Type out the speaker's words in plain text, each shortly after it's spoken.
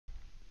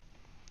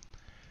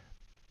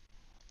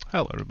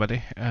Hello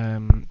everybody.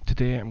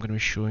 Today I'm going to be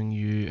showing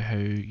you how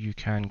you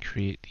can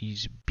create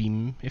these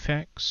beam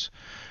effects.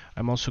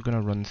 I'm also going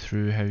to run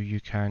through how you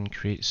can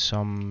create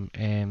some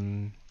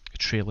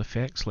trail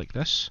effects like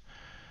this.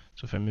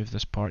 So if I move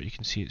this part, you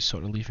can see it's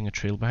sort of leaving a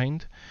trail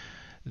behind.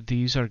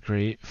 These are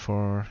great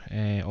for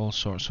all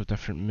sorts of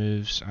different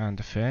moves and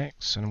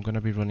effects, and I'm going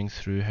to be running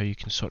through how you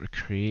can sort of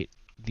create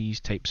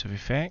these types of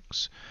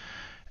effects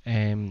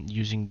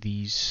using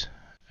these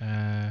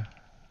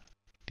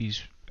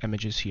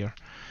images here.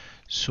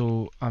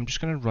 So I'm just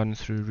going to run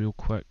through real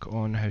quick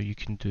on how you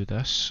can do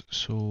this.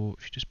 So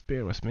if you just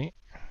bear with me,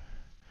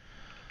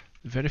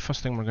 the very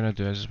first thing we're going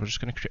to do is we're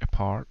just going to create a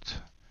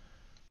part,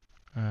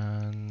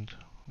 and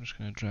I'm just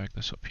going to drag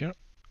this up here.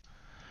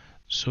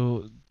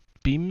 So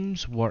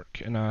beams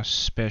work in a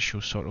special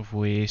sort of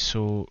way.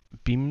 So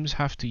beams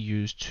have to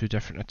use two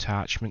different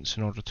attachments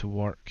in order to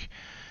work.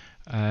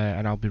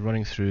 And I'll be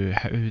running through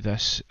how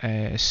this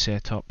is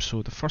set up.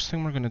 So the first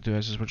thing we're going to do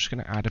is we're just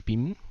going to add a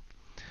beam.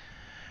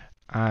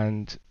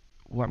 And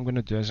what I'm going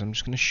to do is I'm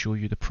just going to show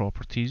you the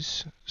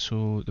properties.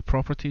 So the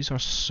properties are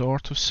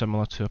sort of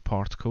similar to a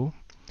particle.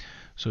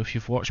 So if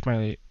you've watched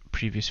my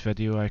previous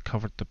video, I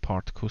covered the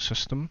particle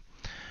system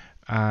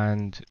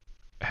and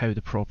how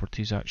the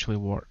properties actually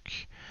work.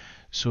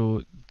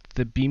 So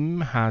the beam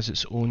has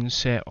its own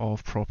set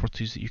of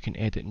properties that you can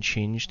edit and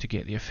change to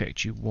get the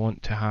effect you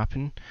want to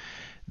happen.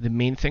 The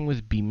main thing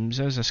with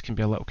beams is this can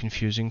be a little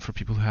confusing for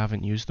people who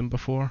haven't used them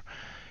before.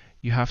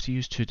 You have to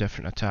use two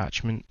different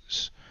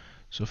attachments.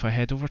 So if I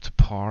head over to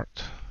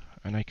part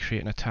and I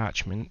create an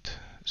attachment,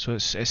 so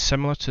it's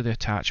similar to the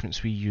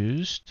attachments we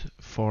used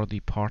for the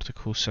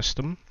particle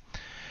system.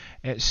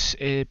 It's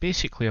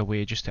basically a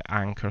way just to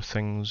anchor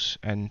things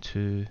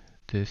into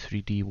the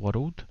 3D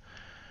world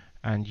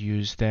and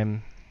use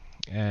them.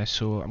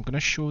 So I'm going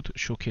to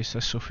showcase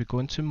this. So if we go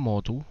into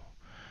model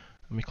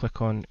and we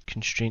click on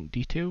constraint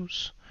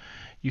details,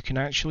 you can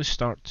actually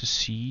start to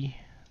see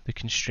the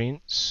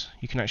constraints.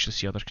 You can actually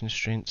see other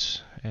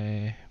constraints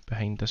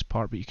behind this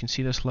part, but you can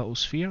see this little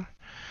sphere.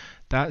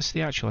 That's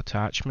the actual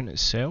attachment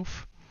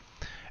itself,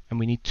 and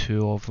we need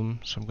two of them,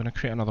 so I'm going to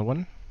create another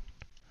one.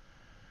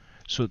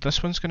 So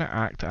this one's going to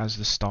act as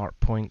the start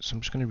point, so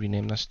I'm just going to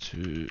rename this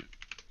to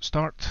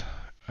start,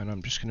 and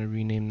I'm just going to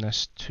rename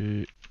this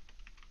to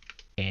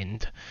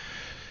end.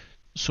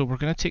 So we're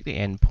going to take the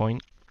end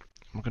point,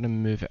 we're going to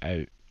move it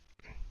out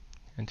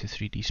into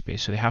 3D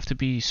space. So they have to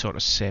be sort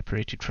of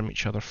separated from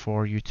each other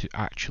for you to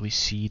actually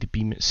see the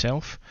beam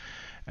itself.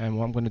 And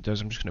what I'm going to do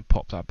is I'm just going to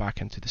pop that back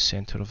into the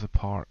center of the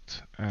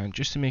part. And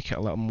just to make it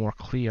a little more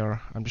clear,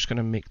 I'm just going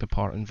to make the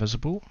part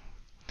invisible.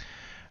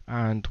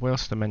 And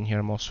whilst I'm in here,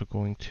 I'm also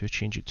going to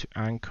change it to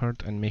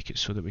anchored and make it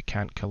so that we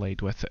can't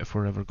collide with it if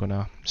we're ever going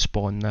to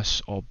spawn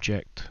this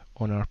object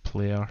on our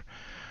player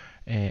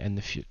in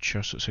the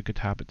future. So it's a good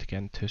habit to get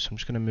into. So I'm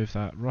just going to move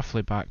that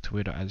roughly back to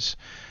where it is.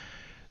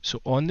 So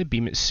on the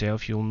beam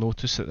itself, you'll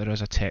notice that there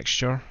is a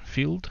texture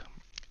field,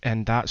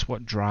 and that's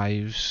what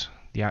drives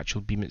the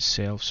actual beam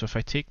itself. So if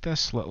I take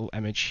this little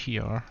image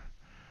here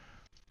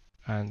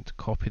and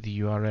copy the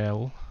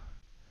URL,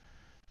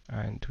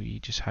 and we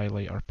just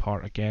highlight our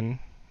part again,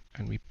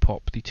 and we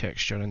pop the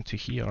texture into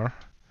here,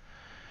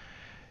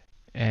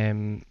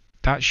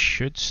 that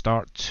should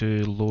start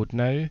to load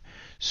now.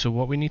 So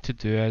what we need to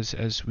do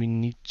is we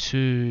need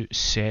to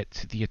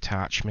set the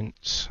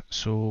attachments.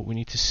 So we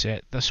need to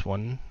set this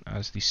one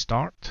as the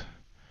start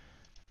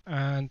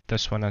and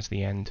this one as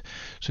the end.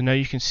 So now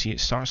you can see it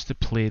starts to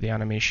play the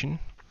animation,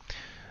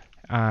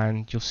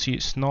 and you'll see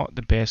it's not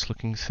the best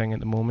looking thing at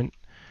the moment,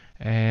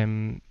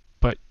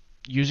 but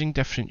using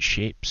different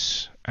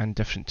shapes and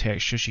different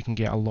textures, you can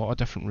get a lot of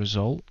different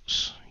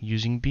results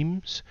using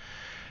beams.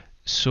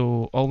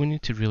 So all we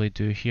need to really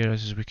do here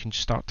is we can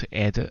start to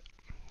edit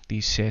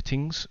these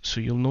settings. So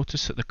you'll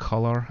notice that the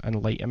color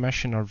and light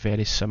emission are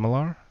very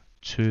similar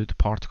to the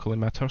particle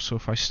emitter. So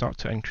if I start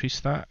to increase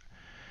that,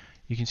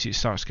 you can see it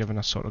starts giving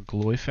a sort of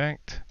glow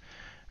effect.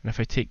 And if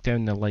I take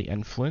down the light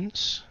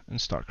influence and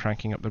start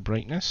cranking up the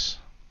brightness,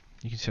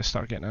 you can see I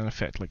start getting an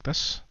effect like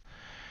this.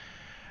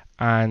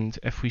 And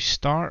if we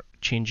start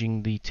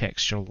changing the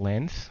texture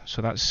length,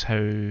 so that's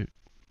how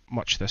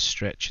much this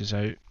stretches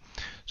out.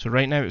 So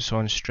right now it's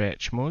on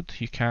stretch mode.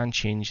 You can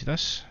change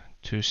this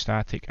to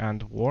static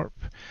and warp.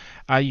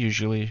 I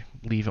usually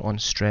leave it on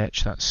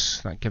stretch.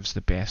 That gives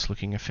the best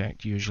looking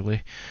effect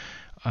usually.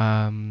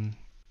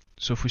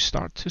 So if we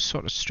start to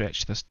sort of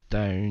stretch this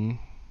down,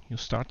 you'll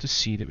start to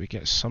see that we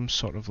get some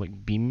sort of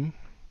like beam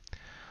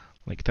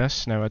like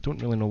this. Now I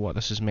don't really know what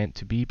this is meant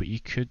to be, but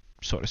you could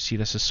sort of see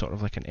this as sort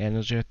of like an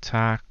energy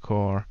attack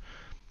or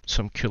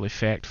some cool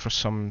effect for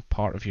some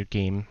part of your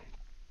game.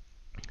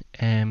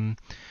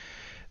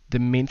 The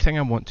main thing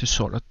I want to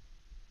sort of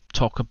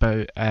talk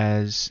about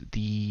is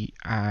the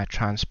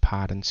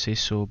transparency.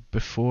 So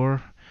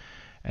before,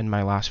 in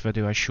my last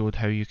video, I showed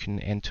how you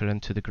can enter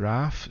into the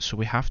graph. So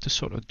we have to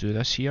sort of do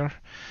this here.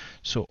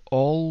 So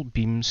all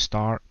beams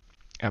start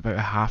at about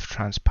a half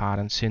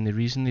transparency, and the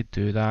reason they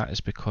do that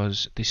is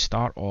because they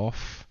start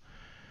off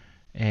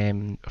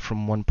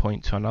from one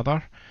point to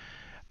another,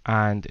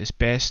 and it's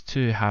best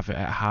to have it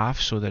at half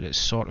so that it's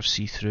sort of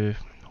see-through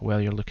while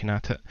you're looking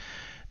at it.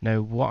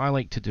 Now what I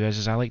like to do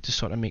is I like to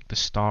sort of make the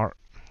start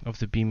of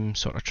the beam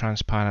sort of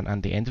transparent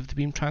and the end of the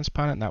beam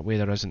transparent. That way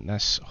there isn't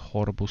this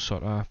horrible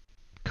sort of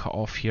cut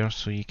off here,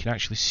 so you can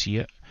actually see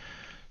it.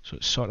 So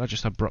it sort of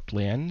just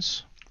abruptly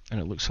ends and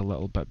it looks a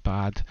little bit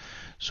bad.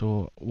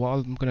 So what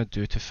I'm going to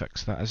do to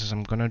fix that is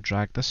I'm going to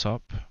drag this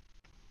up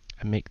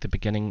and make the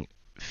beginning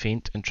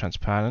faint and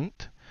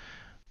transparent,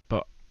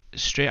 but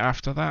straight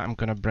after that I'm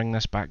going to bring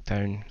this back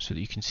down so that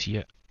you can see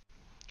it.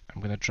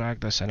 I'm going to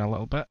drag this in a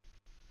little bit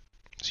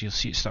so you'll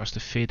see it starts to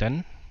fade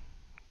in,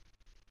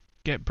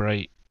 get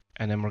bright,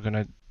 and then we're going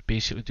to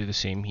basically do the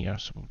same here.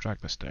 So we'll drag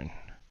this down,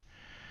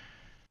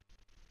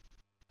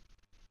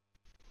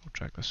 we'll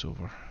drag this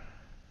over.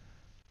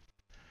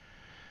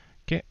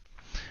 Okay,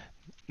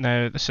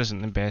 now this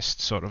isn't the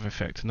best sort of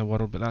effect in the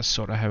world, but that's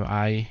sort of how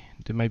I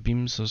do my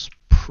beams. There's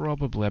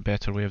probably a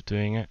better way of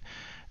doing it.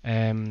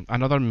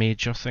 Another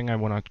major thing I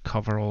want to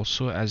cover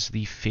also is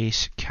the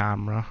face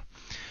camera.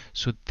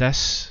 So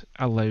this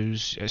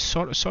allows, it's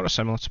sort of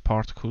similar to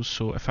particles,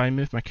 so if I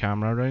move my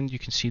camera around you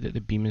can see that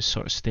the beam is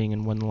sort of staying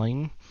in one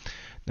line.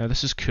 Now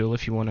this is cool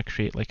if you want to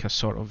create like a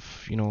sort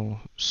of, you know,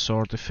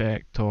 sword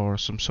effect or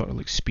some sort of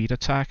like speed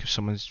attack if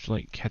someone's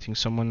like hitting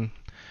someone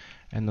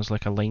and there's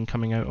like a line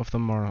coming out of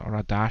them, or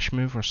a dash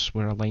move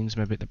where a line's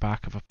maybe at the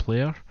back of a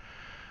player.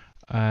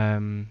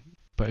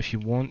 But if you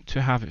want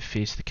to have it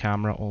face the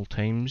camera at all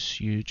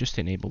times, you just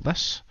enable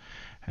this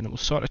and it will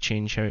sort of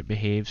change how it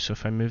behaves. So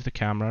if I move the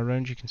camera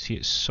around you can see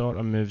it sort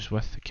of moves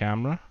with the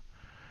camera,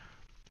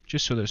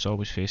 just so that it's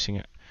always facing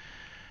it.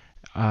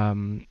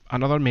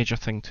 Another major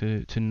thing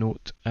to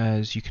note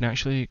is you can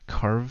actually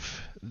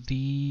curve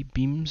the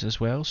beams as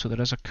well, so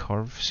there is a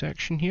curve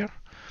section here.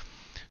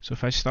 So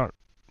if I start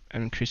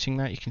increasing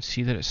that, you can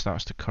see that it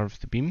starts to curve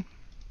the beam,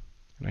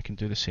 and I can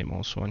do the same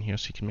also on here,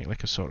 so you can make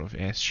like a sort of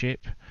S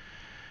shape,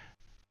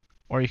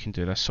 or you can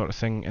do this sort of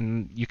thing,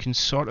 and you can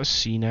sort of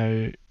see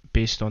now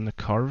based on the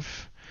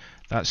curve,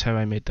 that's how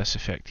I made this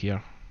effect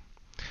here.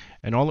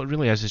 And all it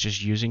really is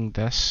just using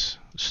this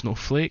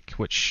snowflake,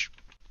 which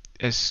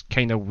is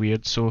kind of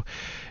weird. So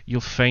you'll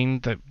find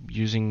that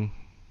using,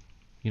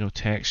 you know,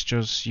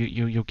 textures,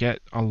 you'll get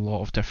a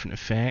lot of different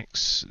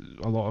effects.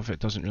 A lot of it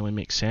doesn't really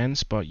make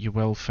sense, but you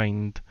will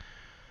find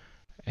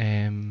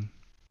a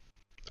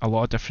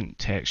lot of different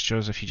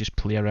textures. If you just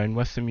play around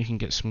with them, you can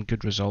get some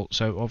good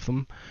results out of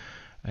them.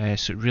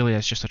 So it really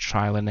is just a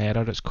trial and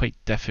error. It's quite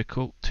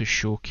difficult to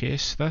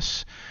showcase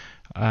this,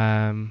 but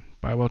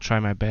I will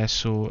try my best.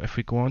 So if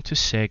we go on to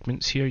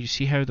segments here, you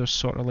see how there's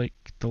sort of like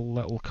the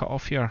little cut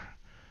off here.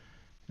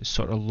 It's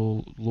sort of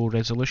low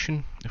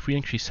resolution. If we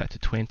increase that to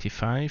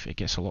 25, it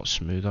gets a lot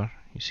smoother.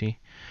 You see,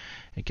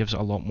 it gives it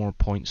a lot more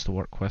points to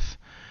work with.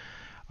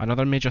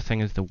 Another major thing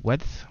is the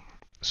width.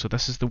 So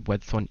this is the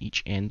width on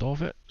each end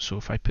of it. So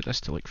if I put this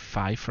to like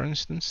 5 for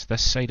instance,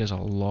 this side is a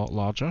lot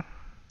larger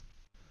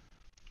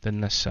than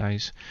this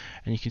size,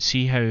 and you can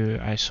see how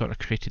I sort of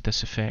created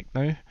this effect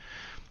now.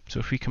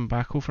 So if we come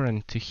back over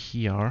into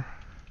here,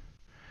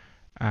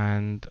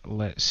 and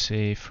let's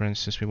say for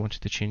instance we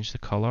wanted to change the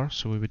color,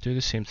 so we would do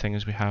the same thing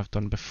as we have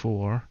done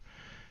before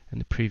in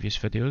the previous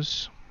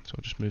videos. So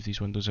I'll just move these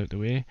windows out the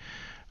way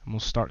and we'll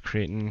start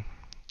creating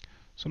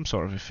some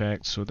sort of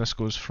effect. So this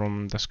goes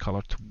from this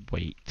color to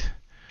white.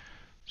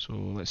 So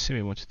let's say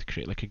we wanted to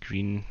create like a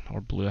green or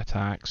blue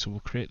attack, so we'll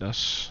create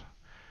this,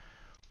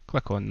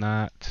 click on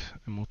that,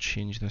 and we'll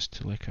change this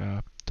to like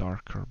a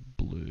darker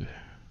blue,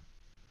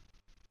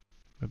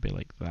 maybe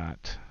like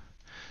that.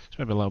 It's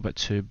maybe a little bit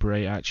too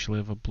bright actually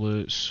of a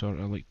blue. It's sort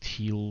of like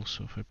teal.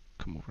 So if I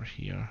come over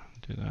here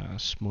and do that,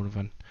 it's more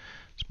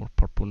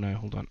purple now.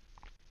 Hold on,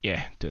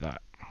 yeah, do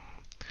that.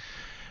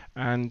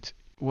 And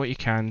what you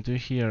can do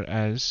here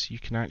is you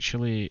can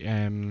actually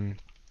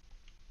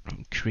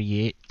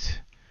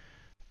create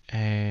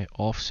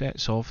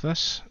offsets of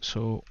this.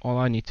 So all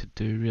I need to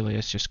do really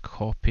is just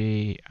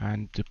copy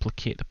and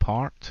duplicate the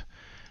part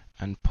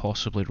and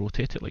possibly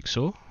rotate it like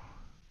so.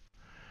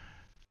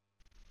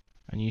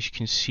 And you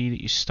can see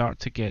that you start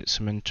to get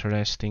some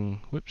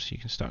interesting, you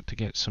can start to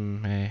get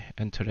some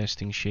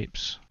interesting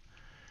shapes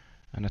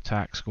and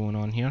attacks going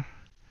on here.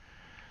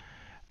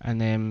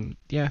 And then,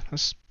 yeah,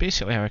 that's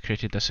basically how I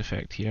created this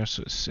effect here.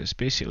 So it's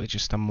basically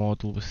just a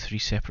model with 3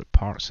 separate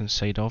parts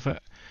inside of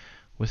it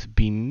with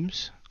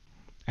beams,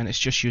 and it's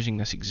just using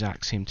this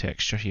exact same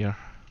texture here.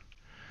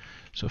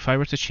 So if I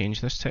were to change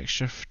this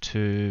texture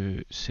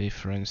to, say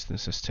for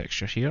instance, this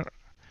texture here,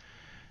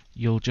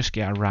 you'll just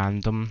get a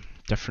random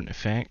different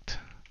effect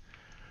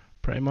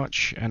pretty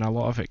much, and a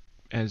lot of it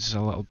is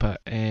a little bit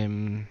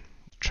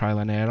trial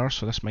and error,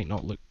 so this might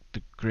not look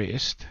the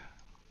greatest.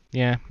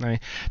 Yeah,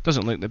 it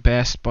doesn't look the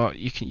best, but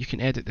you can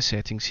edit the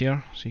settings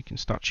here, so you can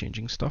start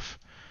changing stuff.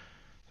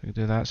 So you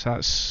can do that. So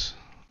that's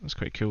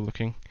quite cool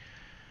looking.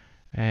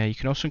 You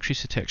can also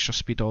increase the texture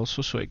speed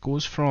also, so it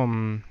goes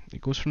from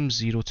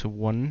 0 to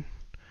 1,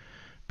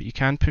 but you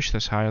can push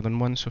this higher than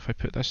 1. So if I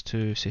put this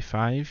to say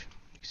 5,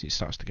 you can see it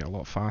starts to get a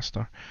lot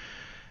faster.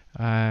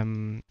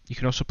 You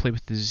can also play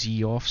with the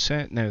Z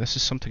offset. Now this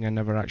is something I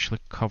never actually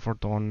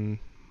covered on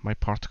my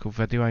particle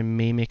video. I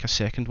may make a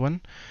second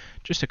one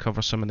just to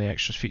cover some of the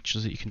extra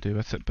features that you can do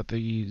with it. But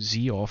the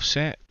Z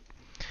offset,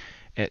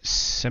 it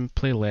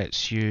simply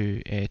lets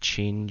you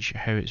change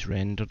how it's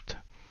rendered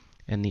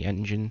in the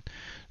engine.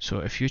 So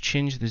if you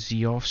change the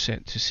Z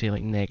offset to say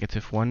like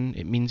 -1,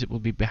 it means it will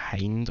be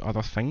behind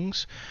other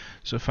things.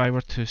 So if I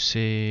were to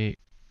say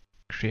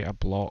create a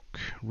block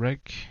rig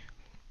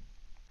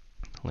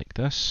like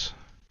this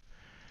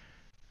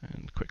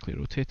and quickly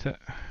rotate it.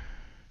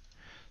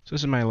 So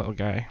this is my little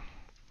guy.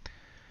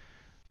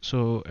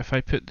 So if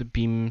I put the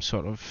beam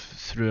sort of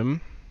through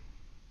him,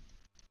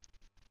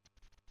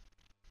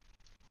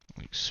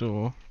 like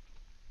so,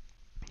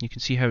 you can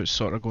see how it's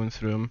sort of going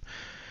through him.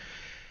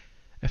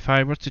 If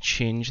I were to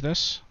change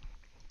this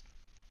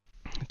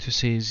to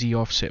say Z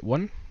offset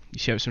 1, you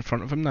see how it's in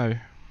front of him now,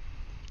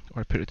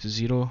 or I put it to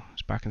 0,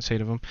 it's back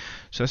inside of him.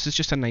 So this is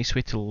just a nice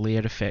way to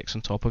layer effects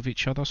on top of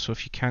each other. So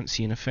if you can't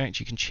see an effect,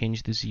 you can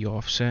change the Z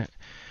offset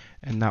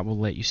and that will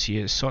let you see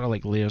it. It's sort of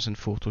like layers in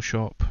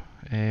Photoshop.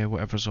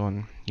 Whatever's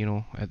on, you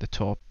know, at the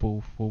top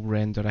will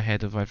render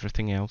ahead of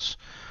everything else.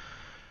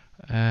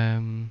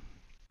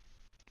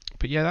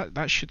 But yeah,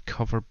 that should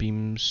cover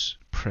beams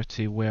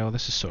pretty well.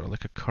 This is sort of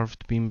like a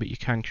curved beam, but you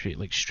can create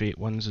like straight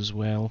ones as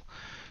well.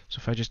 So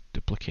if I just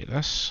duplicate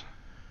this,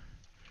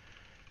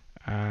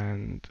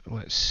 and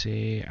let's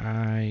say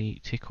I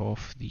take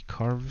off the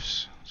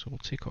curves, so we'll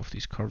take off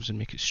these curves and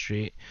make it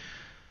straight.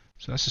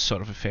 So that's the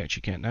sort of effect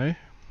you get now.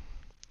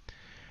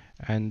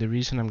 And the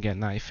reason I'm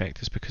getting that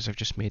effect is because I've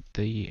just made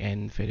the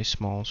end very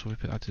small. So if we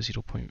put that to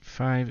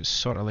 0.5, it's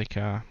sort of like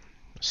a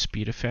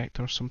spear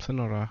effect or something,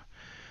 or a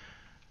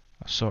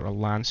sort of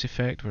lance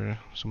effect where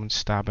someone's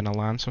stabbing a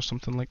lance or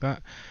something like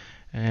that.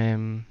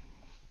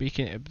 But you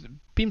can,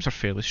 beams are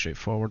fairly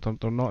straightforward.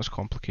 They're not as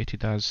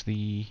complicated as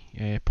the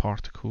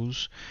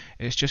particles.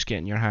 It's just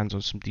getting your hands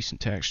on some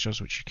decent textures,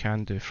 which you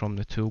can do from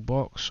the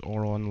toolbox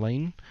or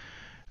online.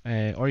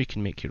 Or you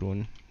can make your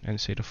own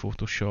inside of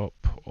Photoshop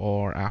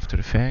or After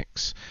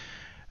Effects.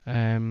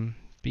 But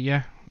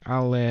yeah,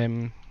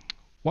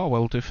 what I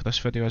will do for this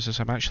video is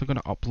I'm actually going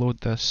to upload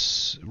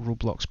this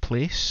Roblox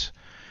place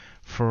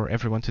for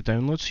everyone to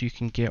download, so you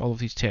can get all of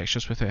these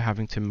textures without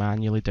having to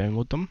manually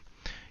download them.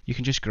 You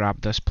can just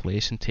grab this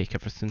place and take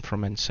everything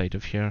from inside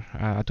of here.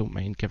 I don't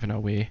mind giving it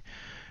away,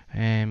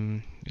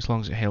 as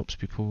long as it helps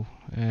people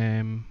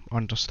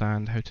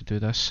understand how to do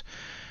this.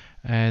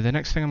 The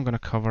next thing I'm going to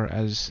cover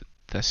is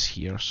this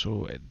here.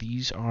 So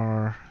these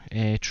are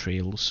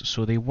trails.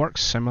 So they work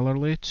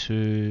similarly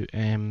to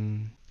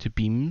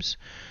beams.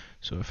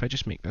 So if I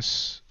just make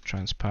this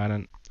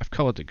transparent, I've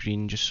coloured it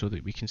green just so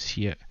that we can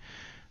see it.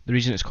 The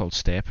reason it's called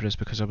stepper is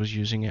because I was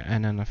using it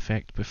in an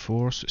effect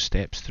before, so it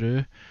steps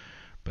through.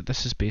 But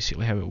this is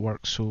basically how it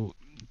works. So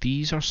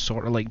these are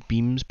sort of like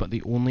beams, but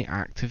they only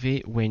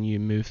activate when you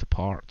move the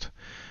part,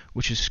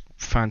 which is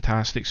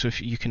fantastic. So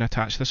if you can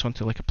attach this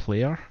onto like a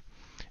player,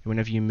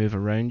 whenever you move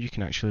around, you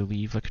can actually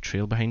leave like a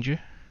trail behind you,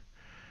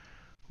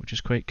 which is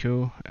quite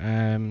cool. So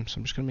I'm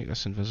just going to make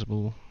this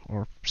invisible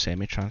or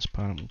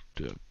semi-transparent.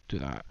 We'll do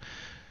that.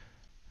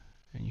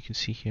 And you can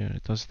see here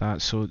it does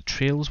that. So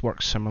trails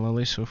work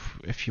similarly. So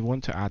if you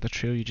want to add a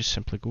trail, you just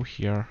simply go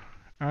here,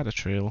 add a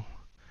trail,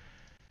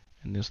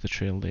 and there's the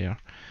trail there.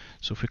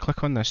 So if we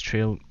click on this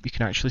trail, you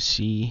can actually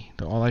see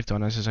that all I've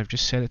done is I've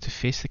just set it to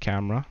face the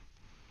camera,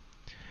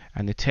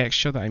 and the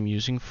texture that I'm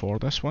using for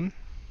this one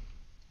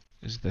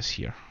is this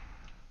here.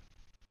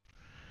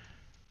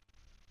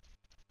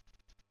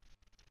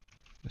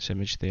 This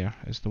image there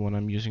is the one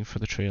I'm using for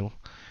the trail.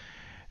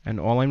 And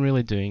all I'm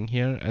really doing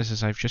here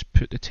is I've just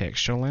put the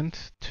texture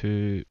length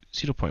to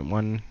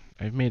 0.1.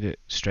 I've made it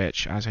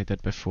stretch as I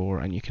did before,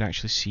 and you can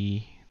actually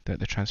see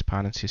that the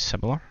transparency is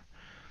similar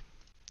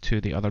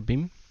to the other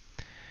beam.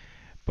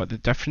 But the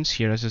difference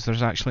here is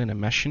there's actually an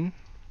emission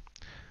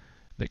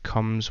that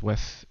comes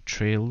with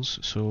trails.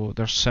 So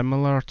they're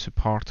similar to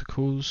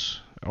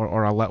particles,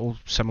 or a little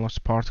similar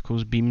to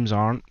particles. Beams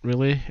aren't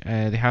really.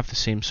 They have the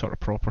same sort of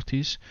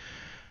properties,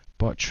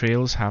 but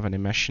trails have an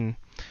emission.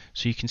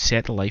 So you can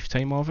set the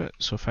lifetime of it.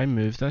 So if I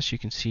move this, you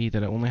can see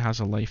that it only has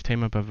a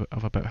lifetime of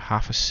about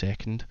half a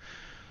second.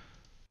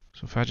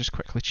 So if I just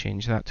quickly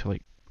change that to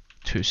like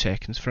 2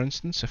 seconds, for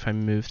instance, if I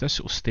move this,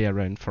 it will stay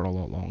around for a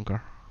lot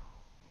longer,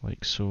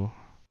 like so.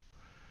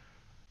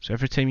 So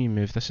every time you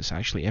move this, it's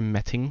actually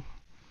emitting,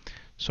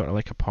 sort of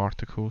like a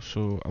particle.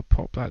 So I'll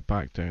pop that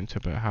back down to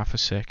about half a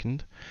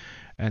second.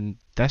 And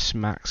this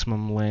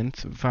maximum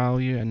length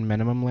value and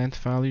minimum length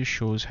value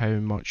shows how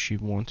much you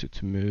want it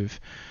to move.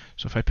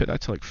 So if I put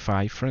that to like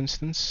 5, for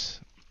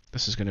instance,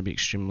 this is going to be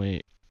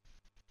extremely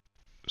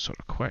sort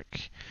of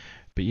quick.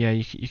 But yeah,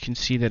 you can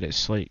see that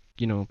it's like,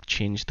 you know,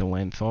 changed the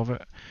length of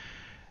it.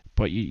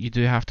 But you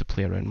do have to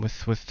play around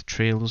with the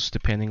trails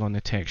depending on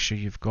the texture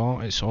you've got.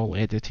 It's all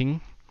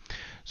editing.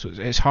 So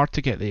it's hard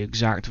to get the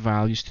exact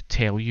values to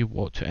tell you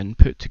what to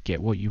input to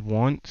get what you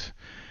want.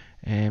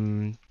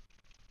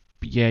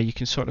 But yeah, you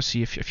can sort of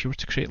see if you were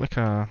to create like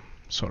a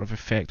sort of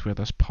effect where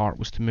this part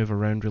was to move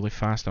around really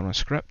fast on a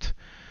script.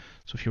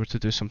 So if you were to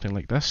do something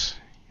like this,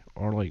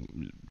 or like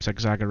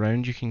zigzag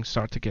around, you can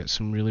start to get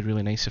some really,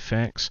 really nice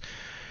effects.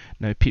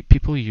 Now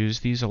people use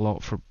these a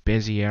lot for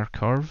Bezier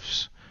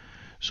curves.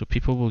 So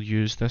people will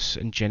use this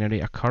and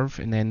generate a curve,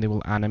 and then they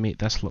will animate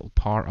this little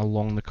part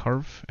along the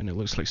curve, and it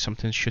looks like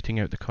something's shooting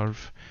out the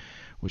curve,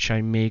 which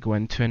I may go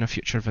into in a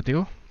future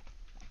video.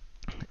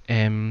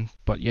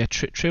 But yeah,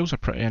 trails are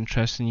pretty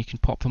interesting. You can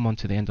pop them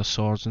onto the end of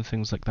swords and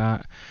things like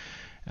that,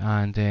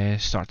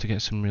 and start to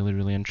get some really,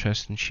 really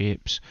interesting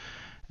shapes.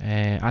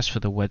 As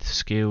for the width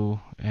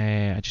scale,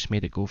 I just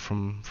made it go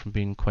from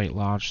being quite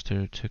large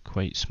to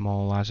quite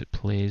small as it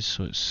plays,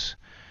 so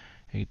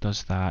it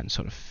does that and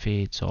sort of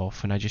fades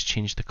off, and I just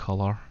changed the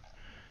colour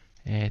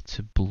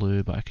to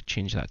blue, but I could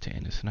change that to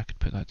anything. I could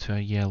put that to a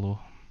yellow.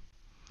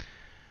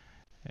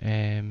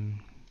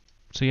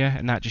 So yeah,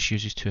 and that just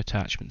uses 2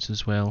 attachments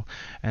as well.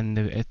 And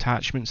the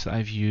attachments that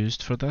I've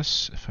used for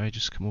this, if I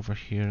just come over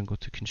here and go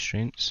to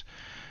constraints,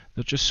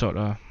 they're just sort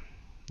of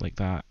like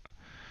that.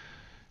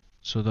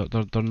 So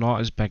they're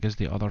not as big as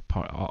the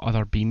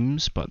other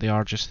beams, but they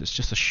are just, it's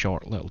just a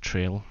short little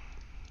trail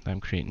that I'm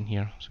creating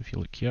here. So if you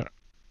look here,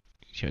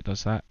 see how it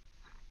does that.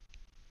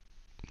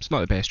 It's not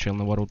the best trail in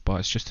the world, but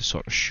it's just to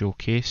sort of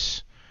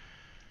showcase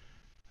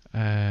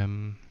how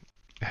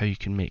you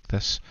can make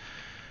this.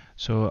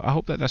 So I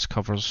hope that this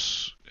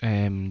covers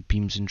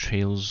beams and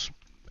trails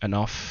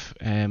enough.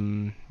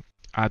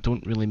 I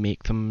don't really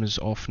make them as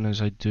often as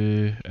I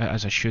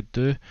should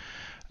do.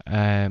 So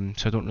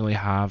I don't really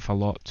have a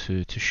lot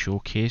to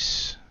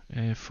showcase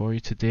for you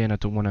today, and I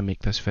don't want to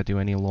make this video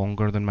any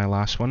longer than my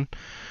last one.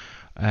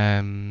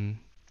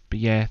 But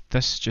yeah,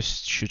 this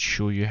just should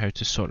show you how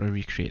to sort of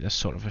recreate this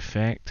sort of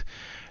effect.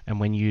 And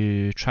when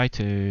you try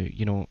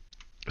to,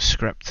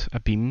 script a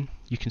beam,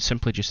 you can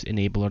simply just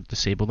enable or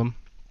disable them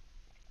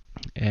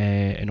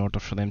in order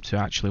for them to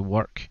actually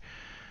work.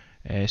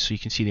 So you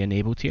can see the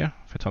enabled here.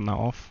 If I turn that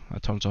off,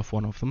 that turns off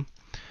one of them.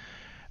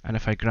 And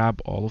if I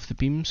grab all of the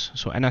beams,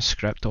 so in a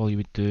script all you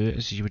would do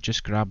is you would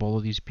just grab all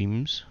of these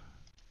beams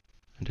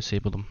and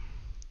disable them.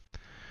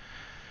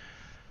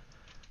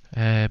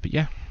 But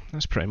yeah,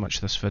 that's pretty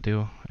much this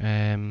video.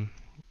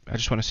 I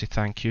just want to say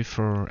thank you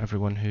for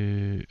everyone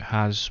who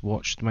has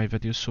watched my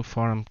videos so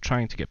far. I'm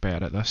trying to get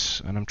better at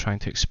this, and I'm trying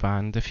to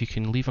expand. If you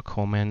can leave a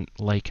comment,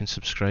 like and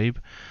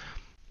subscribe,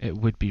 it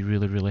would be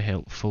really, really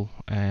helpful.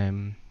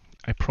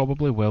 I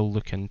probably will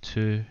look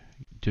into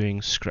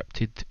doing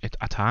scripted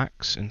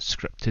attacks and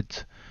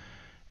scripted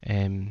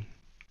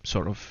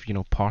sort of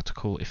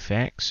particle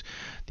effects.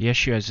 The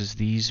issue is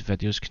these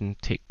videos can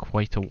take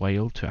quite a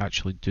while to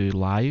actually do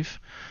live,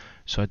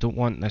 so I don't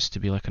want this to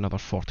be like another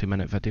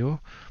 40-minute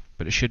video,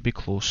 but it should be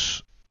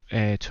close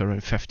to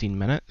around 15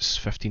 minutes,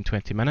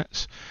 15-20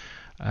 minutes.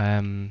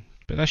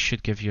 But this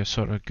should give you a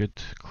sort of good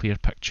clear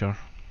picture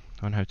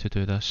on how to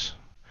do this.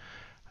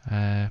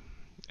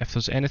 If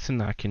there's anything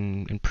that I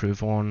can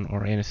improve on,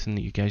 or anything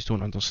that you guys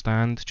don't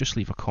understand, just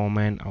leave a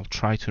comment. I'll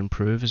try to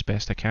improve as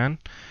best I can.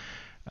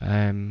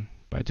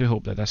 But I do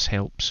hope that this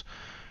helps.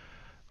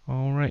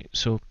 Alright,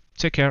 so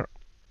take care.